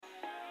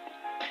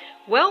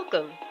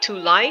Welcome to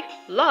Life,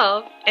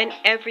 Love, and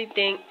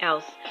Everything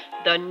Else,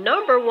 the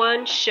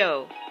 #1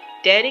 show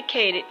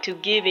dedicated to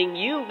giving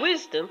you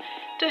wisdom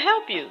to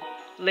help you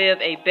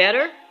live a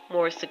better,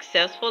 more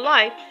successful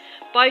life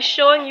by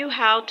showing you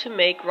how to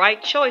make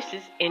right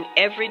choices in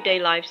everyday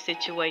life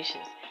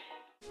situations.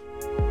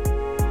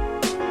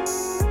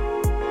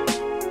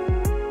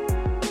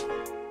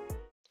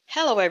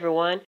 Hello,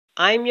 everyone.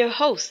 I'm your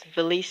host,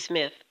 Valise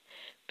Smith.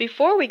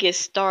 Before we get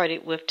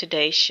started with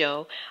today's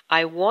show,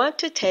 I want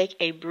to take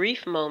a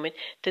brief moment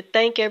to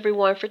thank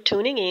everyone for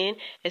tuning in,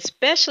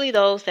 especially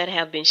those that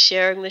have been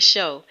sharing the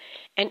show.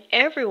 And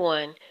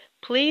everyone,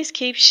 please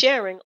keep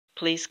sharing,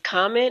 please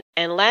comment,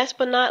 and last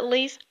but not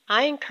least,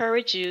 I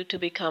encourage you to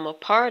become a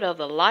part of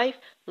the Life,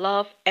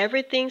 Love,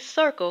 Everything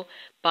Circle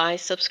by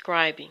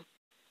subscribing.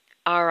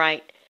 All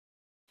right,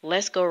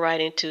 let's go right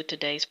into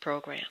today's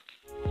program.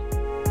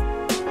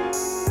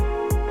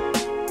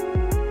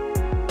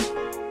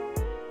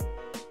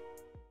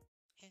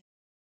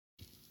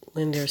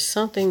 When there's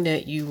something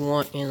that you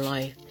want in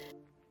life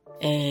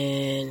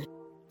and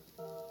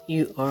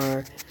you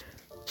are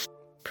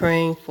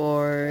praying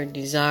for,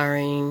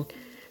 desiring,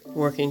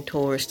 working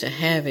towards to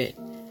have it,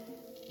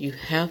 you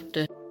have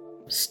to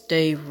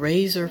stay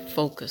razor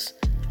focused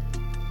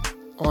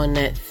on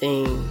that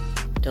thing.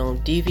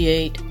 Don't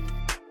deviate,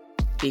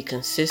 be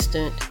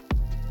consistent,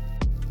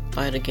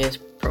 fight against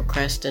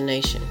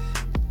procrastination.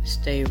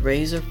 Stay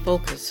razor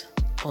focused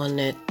on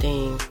that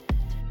thing.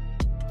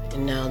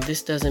 And now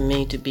this doesn't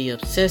mean to be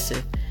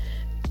obsessive,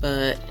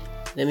 but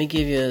let me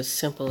give you a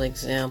simple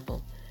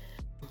example.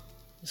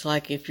 It's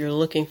like if you're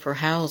looking for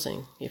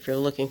housing, if you're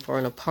looking for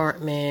an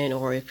apartment,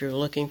 or if you're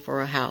looking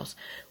for a house,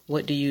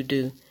 what do?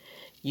 You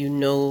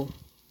know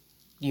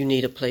you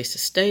need a place to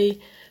stay,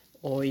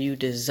 or you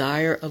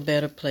desire a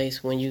better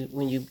place when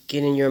you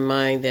get in your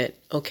mind that,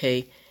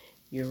 okay,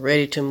 you're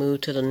ready to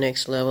move to the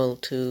next level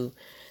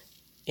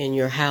in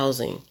your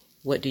housing.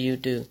 What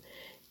do?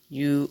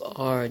 You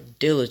are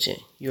diligent.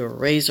 You're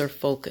razor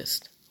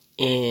focused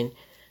in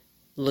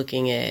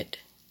looking at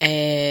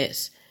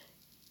ads,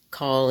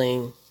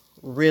 calling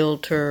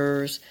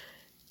realtors,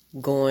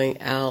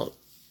 going out,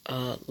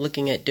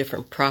 looking at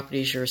different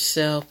properties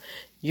yourself.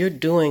 You're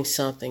doing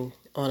something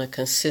on a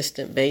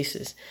consistent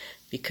basis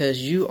because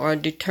you are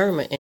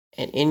determined,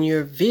 and in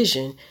your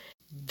vision,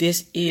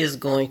 this is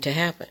going to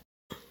happen.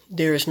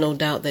 There is no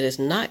doubt that it's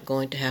not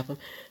going to happen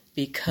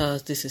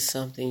because this is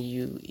something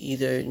you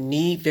either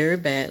need very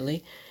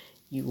badly,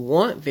 you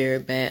want very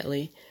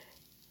badly,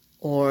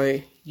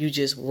 or you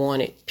just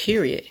want it,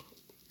 period.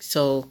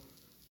 So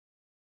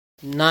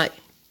not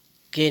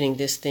getting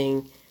this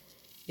thing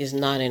is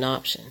not an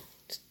option.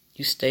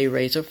 You stay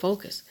razor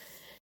focused.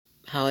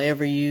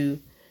 However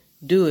you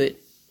do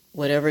it,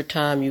 whatever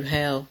time you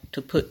have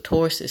to put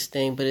towards this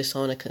thing, but it's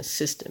on a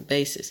consistent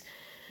basis.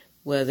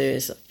 Whether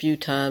it's a few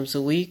times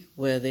a week,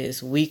 whether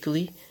it's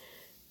weekly,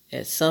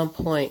 at some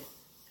point,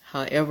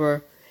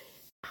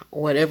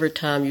 whatever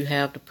time you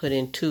have to put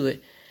into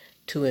it,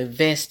 to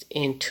invest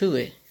into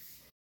it,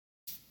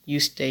 you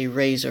stay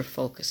razor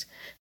focused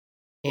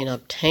in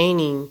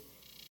obtaining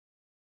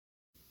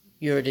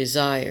your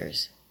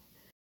desires.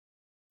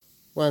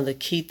 One of the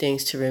key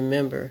things to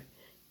remember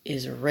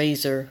is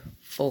razor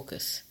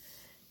focus.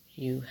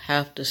 You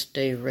have to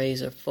stay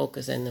razor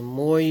focused, and the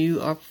more you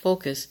are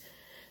focused,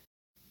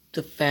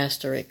 the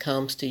faster it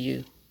comes to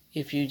you.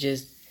 If you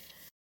just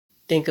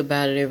think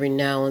about it every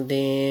now and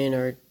then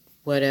or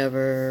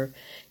whatever,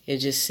 it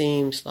just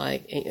seems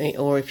like,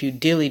 or if you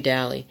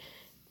dilly-dally,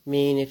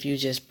 if you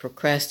just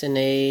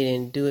procrastinate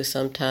and do it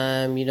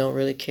sometime, you don't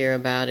really care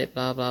about it,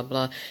 blah, blah,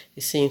 blah,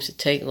 it seems to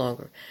take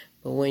longer.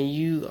 But when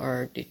you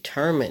are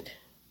determined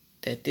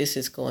that this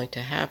is going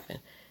to happen,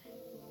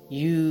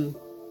 you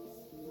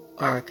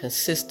are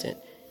consistent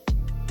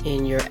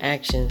in your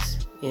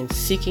actions, in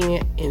seeking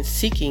it, in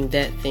seeking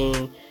that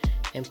thing,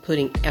 and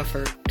putting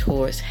effort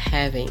towards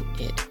having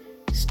it.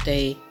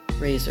 Stay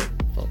razor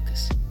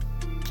focused.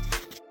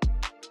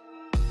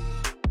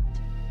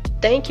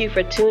 Thank you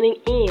for tuning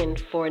in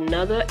for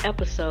another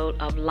episode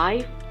of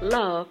Life,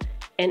 Love,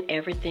 and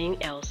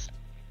Everything Else.